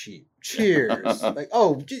sort of cheap. Cheers, like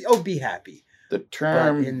oh, be happy. The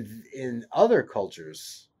term but in other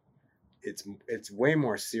cultures, it's way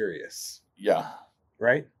more serious. Yeah.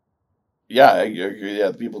 Right. Yeah, I agree.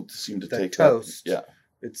 Yeah, people seem to take toast. That. Yeah.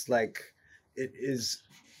 It's like it is.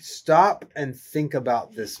 Stop and think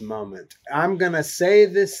about this moment. I'm gonna say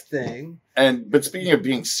this thing. But speaking of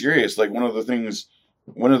being serious, like one of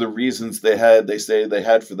the reasons they had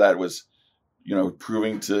for that was,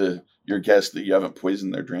 proving to your guest that you haven't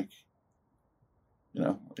poisoned their drink.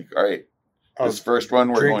 Like, all right, This first one,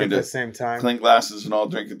 we're drink going at to the same time. clink glasses and all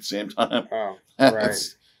drink at the same time. Oh, right.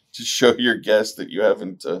 To show your guests that you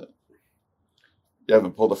haven't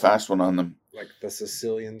pulled a fast one on them. Like the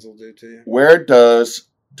Sicilians will do to you. Where does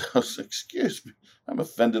excuse me? I'm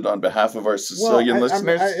offended on behalf of our Sicilian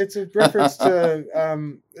listeners. It's a reference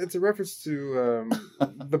to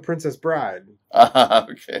the Princess Bride.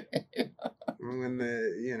 Okay. When they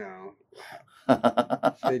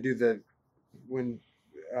do when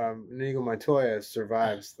Inigo Montoya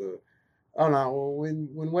survives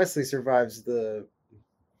when Wesley survives the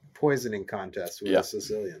poisoning contest with a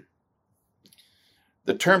Sicilian.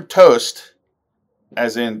 The term toast,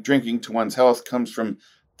 as in drinking to one's health, comes from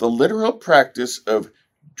the literal practice of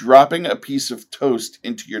dropping a piece of toast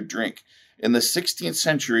into your drink. In the 16th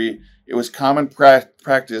century, it was common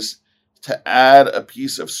practice to add a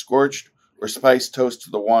piece of scorched or spiced toast to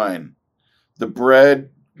the wine. The bread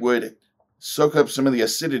would soak up some of the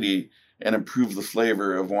acidity and improve the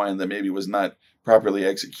flavor of wine that maybe was not properly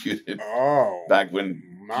executed back when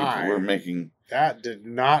people were making... That did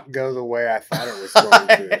not go the way I thought it was going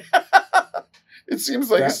to. It seems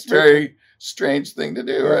like a very strange thing to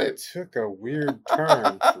do, right? It took a weird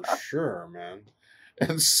turn for sure, man.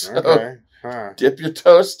 And so, dip your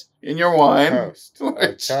toast in your wine. Toast.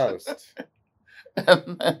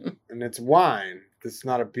 And it's wine. It's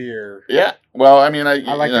not a beer. Yeah. Well, I mean, I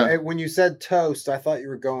like it. When you said toast, I thought you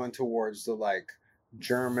were going towards the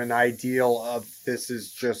German ideal of this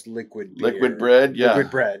is just liquid beer. Liquid bread, yeah.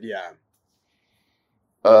 Liquid bread, yeah.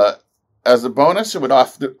 As a bonus, it would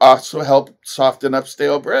also help soften up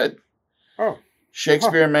stale bread. Oh.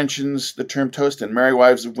 Shakespeare mentions the term toast in Merry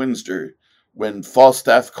Wives of Windsor when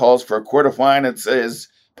Falstaff calls for a quart of wine and says,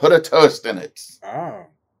 "Put a toast in it." Oh.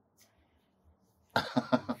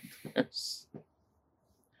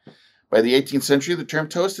 By the 18th century, the term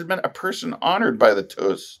toast had meant a person honored by the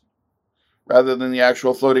toast, rather than the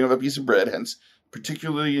actual floating of a piece of bread. Hence,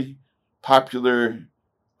 particularly popular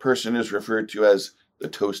person is referred to as the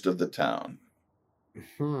toast of the town.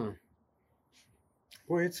 Boy,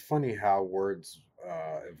 it's funny how words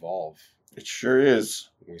evolve. It sure is.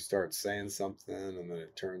 We start saying something, and then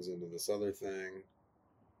it turns into this other thing.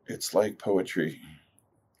 It's like poetry.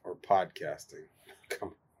 Or podcasting.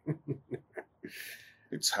 Come on.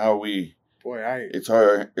 It's how we... Boy, It's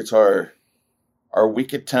our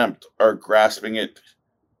weak attempt, our grasping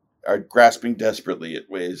desperately at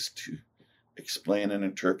ways to explain and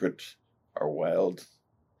interpret our wild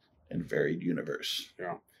and varied universe.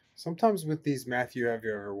 Yeah. Sometimes with these Matthew Have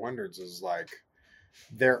You Ever Wondered is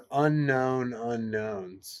they're unknown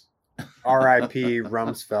unknowns. R.I.P.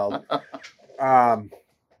 Rumsfeld. I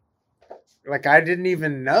didn't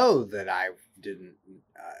even know that I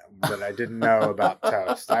didn't know about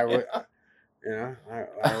toast. I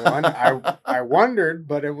wondered,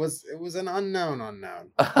 but it was an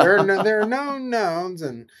unknown. There are known knowns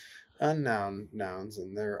and unknown nouns,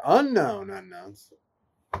 and there are unknown unknowns.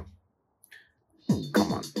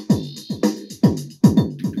 Come on.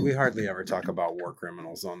 We hardly ever talk about war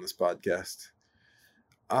criminals on this podcast.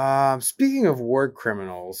 Speaking of war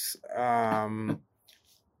criminals, are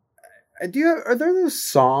there those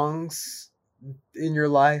songs in your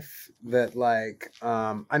life that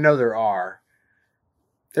I know there are.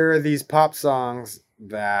 There are these pop songs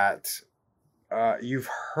that you've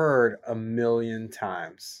heard a million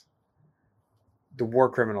times. The war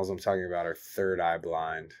criminals I'm talking about are Third Eye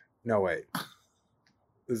Blind. No, wait.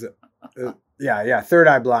 Is it? Yeah, Third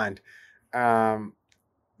Eye Blind.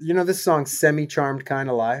 This song, Semi-Charmed Kind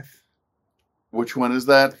of Life? Which one is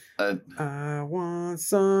that? I want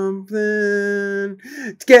something to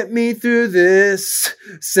get me through this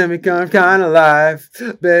semi-charmed kind of life.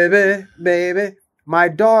 Baby. My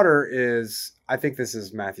daughter is, I think this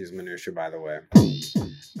is Matthew's minutia, by the way.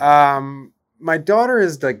 My daughter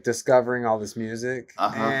is discovering all this music,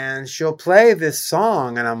 and she'll play this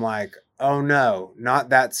song, and I'm like, oh no, not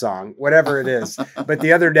that song, whatever it is. But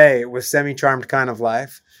the other day, it was Semi-Charmed Kind of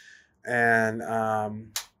Life. And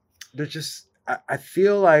they're just, I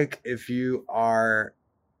feel like if you are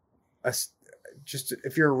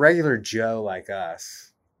if you're a regular Joe like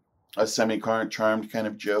us, a semi-charmed kind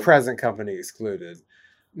of Joe, present company excluded.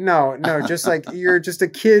 No, just you're just a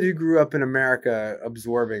kid who grew up in America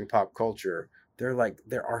absorbing pop culture.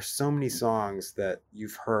 There are so many songs that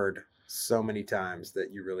you've heard so many times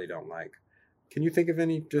that you really don't like. Can you think of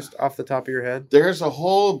any just off the top of your head? There's a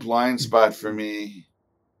whole blind spot for me.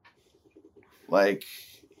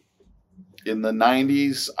 In the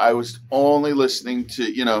 90s, I was only listening to,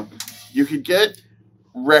 you could get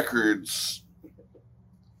records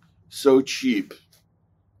so cheap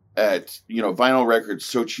at, vinyl records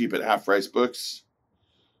so cheap at Half Price Books.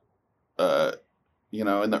 you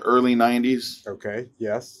know, in the early 90s, Okay.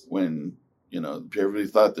 Yes. when, you know, everybody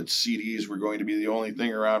thought that CDs were going to be the only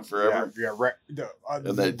thing around forever. Yeah. And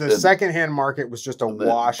that- The secondhand market was just a and that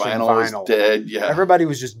wash in vinyl vinyl. is dead. Yeah. Everybody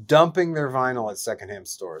was just dumping their vinyl at secondhand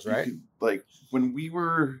stores, You right? could, like, when we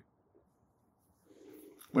were,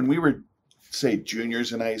 say,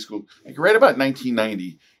 juniors in high school, like right about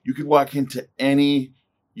 1990, you could walk into any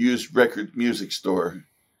used record music store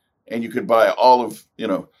and you could buy all of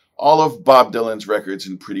Bob Dylan's records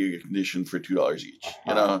in pretty good condition for $2 each.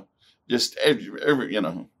 You know, just every you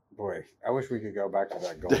know, Boy, I wish we could go back to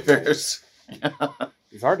that golden age. there's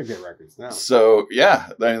It's hard to get records now. so yeah,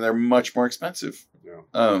 I mean, they're much more expensive.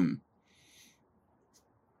 Yeah.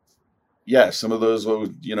 Yeah, some of those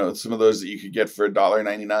that you could get for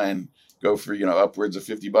 $1.99 go for, you know, upwards of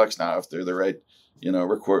 $50 now if they're the right, you know,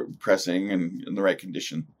 record pressing and in the right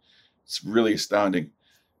condition. It's really astounding.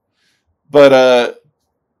 But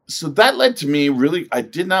so that led to me really, I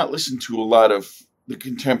did not listen to a lot of the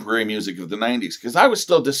contemporary music of the 90s because I was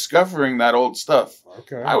still discovering that old stuff.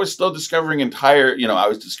 Okay. I was still discovering I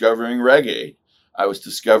was discovering reggae. I was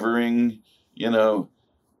discovering, you know,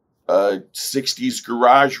 60s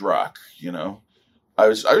garage rock, you know. I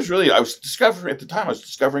was discovering at the time, I was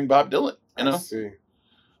discovering Bob Dylan, you know. I see.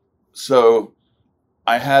 So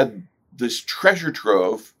I had this treasure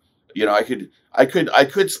trove, you know, I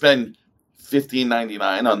could spend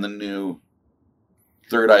 $15.99 on the new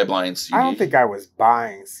Third Eye Blind CD. I don't think I was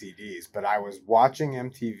buying CDs, but I was watching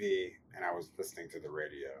MTV and I was listening to the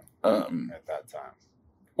radio at that time.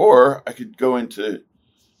 Or I could go into,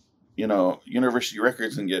 you know, University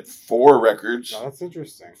Records and get 4 records. Oh, that's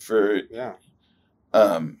interesting. Yeah.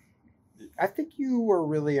 I think you were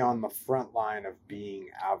really on the front line of being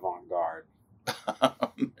avant-garde.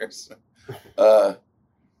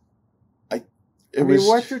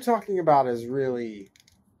 What you're talking about is really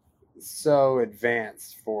so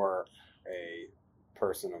advanced for a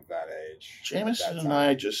person of that age. Jameson and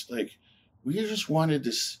I we just wanted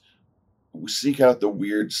to seek out the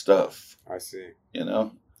weird stuff. I see. You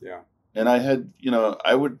know? Yeah. And I had, you know,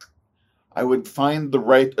 I would find the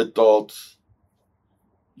right adult.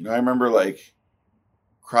 You know, I remember like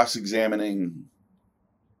cross-examining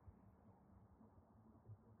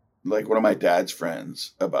like one of my dad's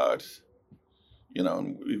friends about, you know,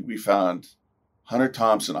 and we found Hunter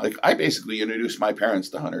Thompson. Like I basically introduced my parents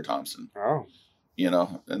to Hunter Thompson. Oh. You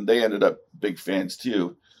know, and they ended up big fans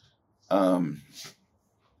too.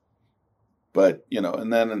 But, you know,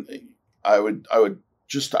 and then I would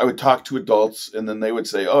talk to adults and then they would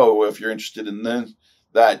say, oh, well, if you're interested in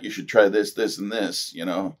that, you should try this, this, and this, you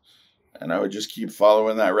know, and I would just keep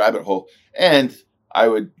following that rabbit hole. And I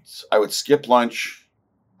would skip lunch.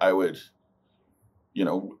 I would, you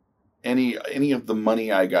know, any of the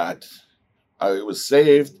money I got, it was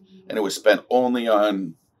saved and it was spent only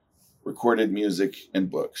on recorded music and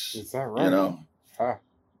books. Is that right? You know, huh.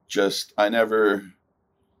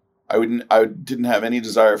 I didn't have any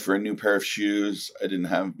desire for a new pair of shoes. I didn't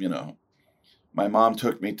have, you know, my mom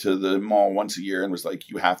took me to the mall once a year and was like,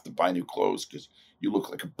 you have to buy new clothes because you look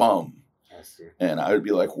like a bum. I see. And I would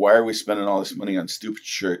be like, why are we spending all this money on stupid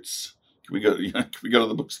shirts? Can we go to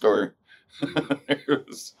the bookstore? I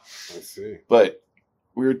see. But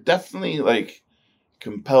we were definitely like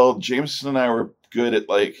compelled. Jameson and I were good at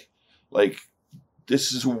like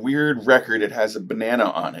this is a weird record. It has a banana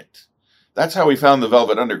on it. That's how we found the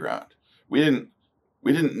Velvet Underground. We didn't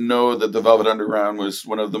know that the Velvet Underground was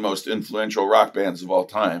one of the most influential rock bands of all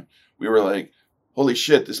time. We were like, holy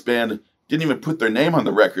shit, this band didn't even put their name on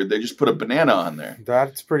the record. They just put a banana on there.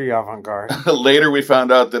 That's pretty avant-garde. Later, we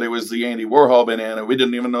found out that it was the Andy Warhol banana. We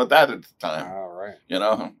didn't even know that at the time. Oh, right. You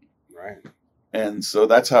know? Right. And so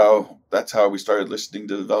that's how we started listening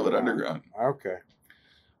to the Velvet Underground. Okay.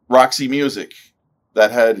 Roxy Music.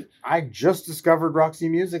 I just discovered Roxy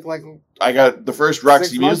Music I got the first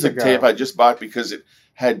Roxy 6 months Music ago. tape I just bought because it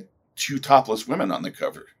had 2 topless women on the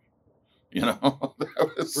cover. You know?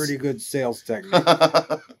 That was pretty good sales technique.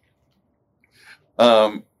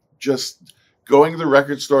 Just going to the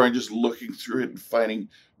record store and just looking through it and finding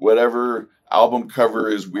whatever album cover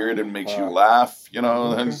is weird and makes you laugh, you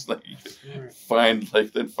know, Okay. and just like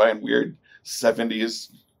find weird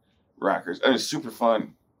 70s rockers. I mean, it's super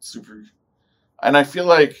fun, and I feel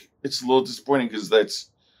like it's a little disappointing because that's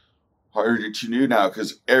harder to do now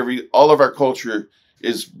because all of our culture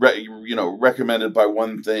is recommended by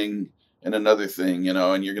one thing and another thing, you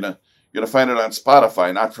know, and you're gonna find it on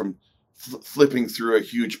Spotify, not from flipping through a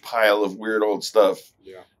huge pile of weird old stuff.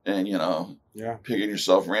 Yeah. And, you know, Yeah. picking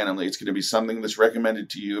yourself randomly. It's going to be something that's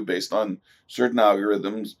recommended to you based on certain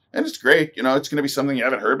algorithms. And it's great. You know, it's going to be something you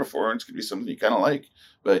haven't heard before. And it's going to be something you kind of like.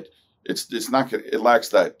 But It's not gonna, it lacks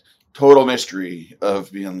that total mystery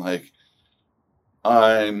of being like,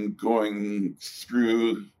 I'm going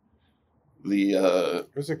through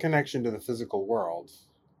There's a connection to the physical world.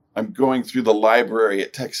 I'm going through the library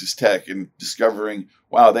at Texas Tech and discovering,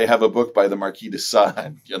 wow, they have a book by the Marquis de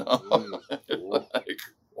Sade, you know? Like,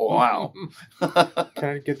 wow. Can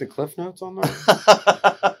I get the Cliff Notes on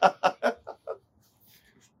that?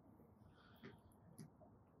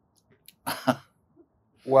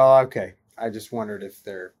 Well, okay. I just wondered if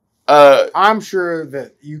they're. I'm sure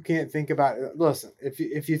that you can't think about it. Listen, if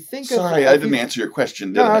you think sorry, of, I didn't answer your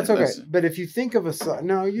question. Did no, I? that's okay. But if you think of a song,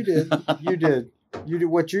 no, you did, you did.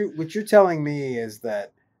 What you're telling me is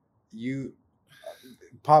that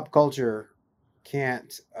pop culture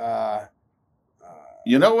can't.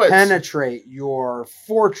 You know what? Penetrate your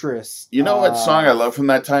fortress. You know what song I love from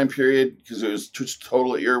that time period because it was just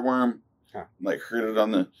total earworm. Huh. Like heard it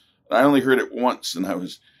I only heard it once, and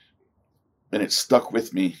it stuck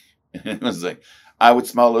with me. And it was like, I would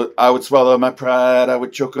swallow my pride, I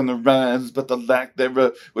would choke on the rhymes, but the lack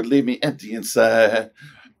thereof would leave me empty inside.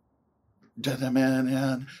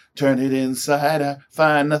 Gentleman, turn it inside, I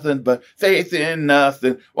find nothing but faith in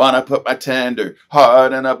nothing. Wanna put my tender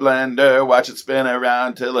heart in a blender, watch it spin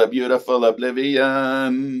around till a beautiful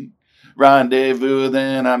oblivion. Rendezvous,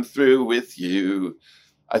 then I'm through with you.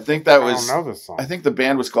 I think that was. I don't know this song. I think the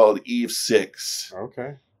band was called Eve 6.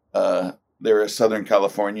 Okay. They were Southern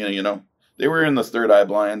California, you know. They were in the Third Eye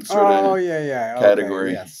Blind sort of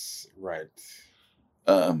category. Okay. Yes, right.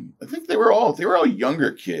 I think they were all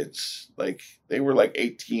younger kids. Like they were like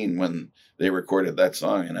 18 when they recorded that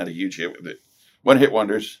song and had a huge hit with it. One-hit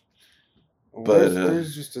wonders. But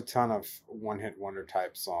there's just a ton of one-hit wonder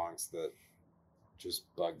type songs that just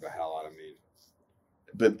bug the hell out of me.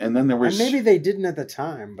 And then there was, and maybe they didn't at the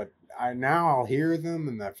time, but I'll hear them,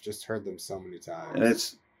 and I've just heard them so many times. And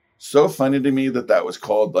it's so funny to me that was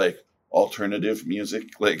called like alternative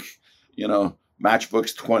music. Like, you know,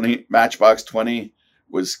 Matchbox 20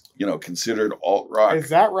 was, you know, considered alt rock. Is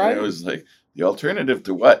that right? And it was like the alternative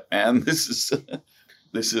to what, man? This is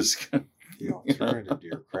the alternative to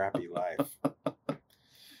your crappy life.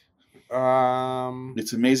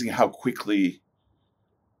 It's amazing how quickly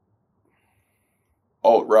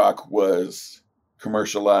alt rock was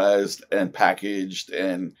commercialized and packaged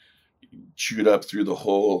and chewed up through the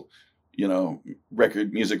whole, you know,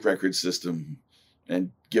 music record system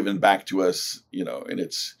and given back to us, you know, in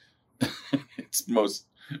its its most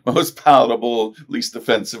palatable, least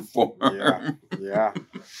offensive form. Yeah.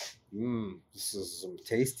 This is some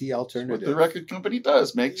tasty alternative. What the record company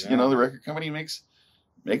does you know, the record company makes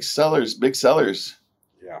sellers, big sellers.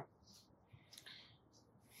 Yeah.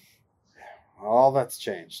 All that's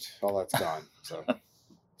changed. All that's gone. So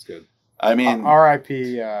it's good. I mean,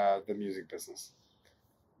 R.I.P. The music business.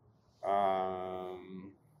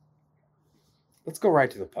 Let's go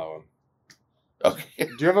right to the poem. Okay.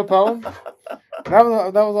 Do you have a poem? That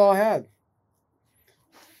was all I had.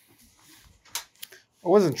 I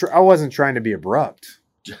wasn't trying to be abrupt.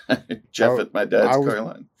 Jeff at my dad's car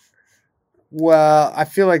line. Well, I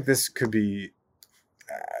feel like this could be.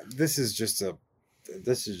 This is just a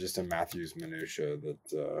Matthews minutia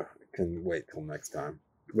that can wait till next time.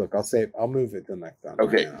 Look, I'll move it till next time.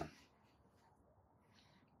 Okay.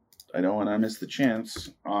 I don't want to miss the chance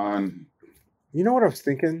on. You know what I was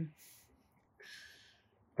thinking?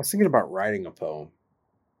 I was thinking about writing a poem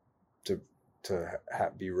to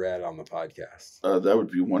be read on the podcast. That would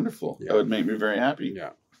be wonderful. Yeah. That would make me very happy.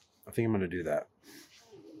 Yeah, I think I'm going to do that.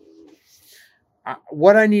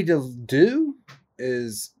 What I need to do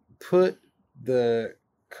is put the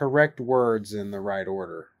correct words in the right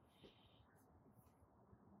order.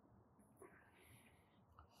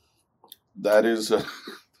 That is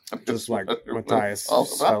just like Matthias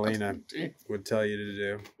Salina would tell you to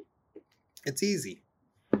do. It's easy.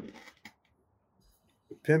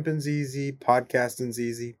 Pimping's easy. Podcasting's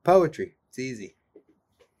easy. Poetry, it's easy.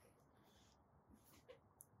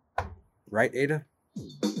 Right, Ada?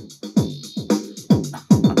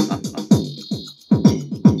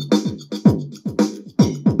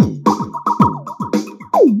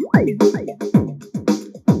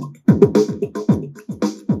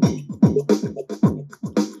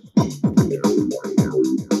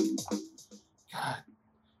 God,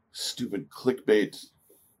 stupid clickbait.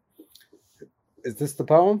 Is this the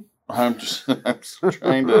poem? I'm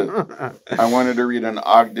trying to. I wanted to read an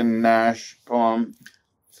Ogden Nash poem.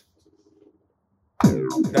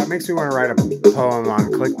 That makes me want to write a poem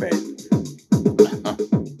on clickbait.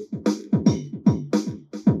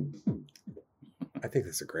 I think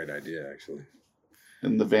that's a great idea, actually.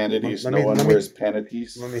 In the vanities, no one wears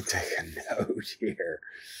panties. Let me take a note here.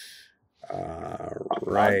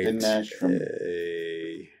 Right. Ogden Nash from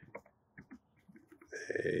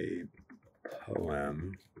A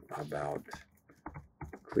poem about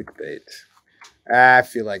clickbait. I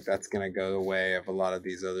feel like that's going to go the way of a lot of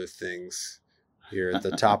these other things here at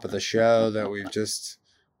the top of the show that we've just...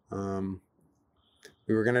 we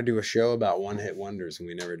were going to do a show about one-hit wonders, and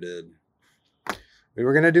we never did. We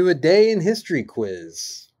were going to do a day in history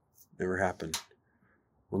quiz. Never happened.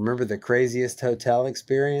 Remember the craziest hotel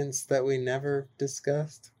experience that we never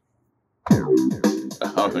discussed?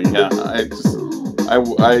 Oh yeah,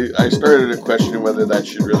 I started to question whether that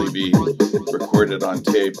should really be recorded on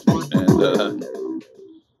tape, and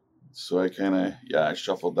so I kind of I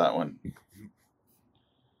shuffled that one.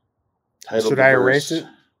 Should I erase it?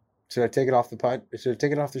 Should I take it off the pod? Should I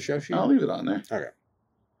take it off the show sheet? I'll leave it on there. Okay.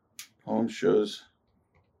 Poem shows.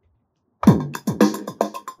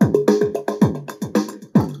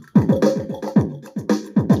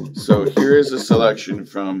 So here is a selection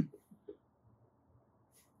from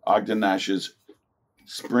Ogden Nash's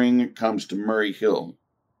Spring Comes to Murray Hill,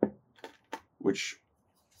 which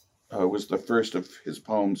was the first of his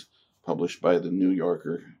poems published by the New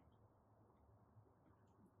Yorker.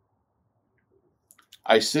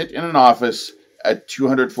 I sit in an office at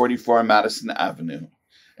 244 Madison Avenue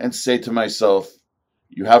and say to myself,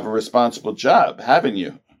 you have a responsible job, haven't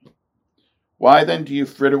you? Why then do you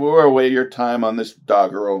fritter away your time on this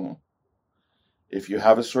doggerel? If you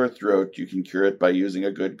have a sore throat, you can cure it by using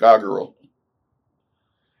a good goggerel.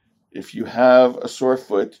 If you have a sore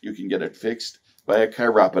foot, you can get it fixed by a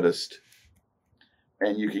chiropodist.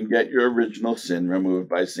 And you can get your original sin removed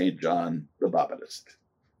by St. John the Baptist.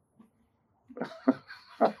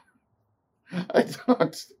 I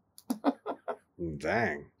don't.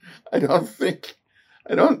 Dang. I don't think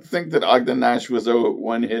that Ogden Nash was a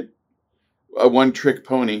one-trick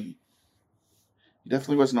pony. He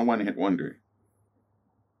definitely wasn't a one-hit wonder.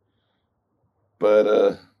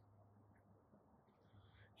 But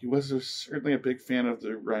he was certainly a big fan of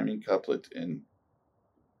the rhyming couplet. And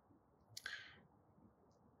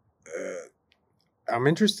I'm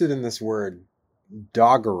interested in this word,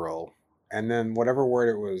 doggerel, and then whatever word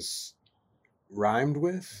it was rhymed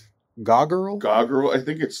with. Goggerel? Goggerel? I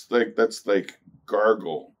think that's like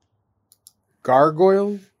gargle.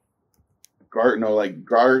 Gargoyle? Like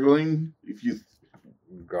gargling. If you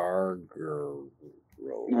gargle.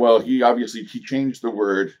 Well, he changed the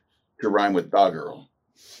word to rhyme with doggerel.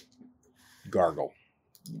 Gargle.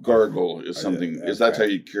 Gargle is something. Okay. Is that's how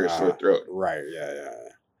you cure a sore throat? Right. Yeah.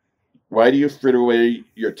 Why do you fritter away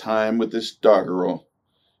your time with this doggerel?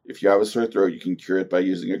 If you have a sore throat, you can cure it by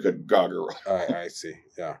using a good goggerel. I see.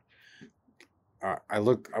 Yeah. I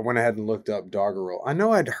went ahead and looked up doggerel. I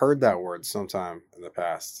know I'd heard that word sometime in the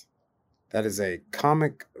past. That is a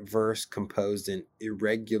comic verse composed in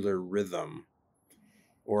irregular rhythm,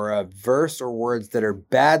 or a verse or words that are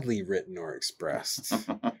badly written or expressed.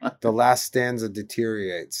 The last stanza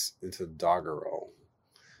deteriorates into doggerel.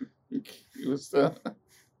 It was I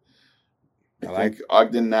think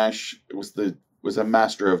Ogden Nash was a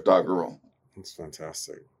master of doggerel. That's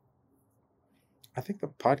fantastic. I think the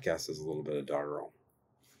podcast is a little bit of doggerel.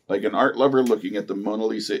 Like an art lover looking at the Mona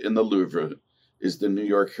Lisa in the Louvre is the New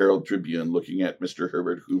York Herald Tribune looking at Mr.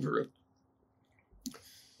 Herbert Hoover.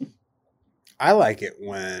 I like it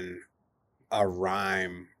when a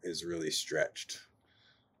rhyme is really stretched.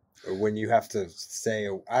 Or when you have to say,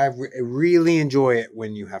 I really enjoy it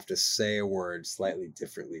when you have to say a word slightly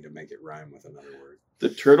differently to make it rhyme with another word. The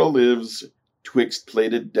turtle lives twixt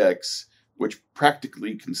plated decks, which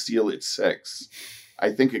practically conceal its sex.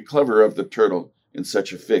 I think it clever of the turtle in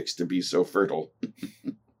such a fix to be so fertile.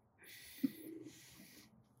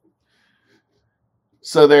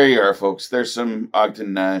 So there you are, folks. There's some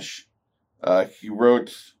Ogden Nash. He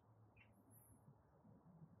wrote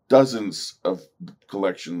dozens of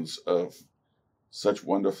collections of such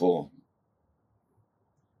wonderful,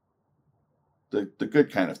 the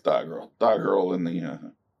good kind of doggerel in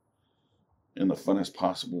the funnest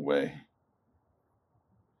possible way.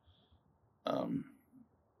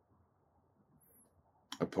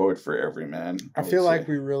 A poet for every man. I feel like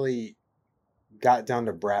we really got down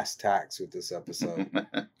to brass tacks with this episode.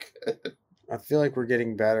 I feel like we're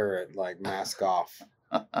getting better at like mask off.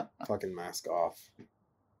 Fucking mask off.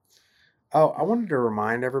 Oh, I wanted to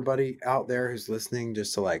remind everybody out there who's listening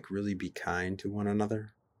just to like really be kind to one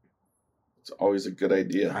another. It's always a good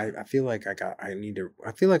idea. I feel like I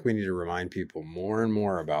feel like we need to remind people more and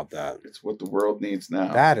more about that. It's what the world needs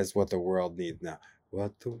now. That is what the world needs now.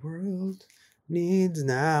 What the world needs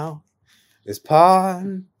now is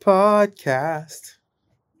podcast.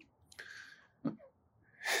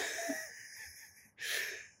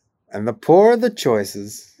 And the poor the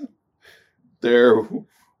choices. There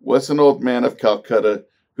was an old man of Calcutta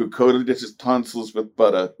who coated his tonsils with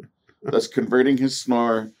butter, thus converting his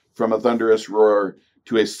snore from a thunderous roar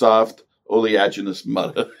to a soft, oleaginous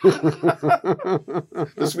mutter.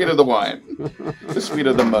 The sweeter the wine, the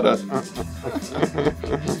sweeter the mutter.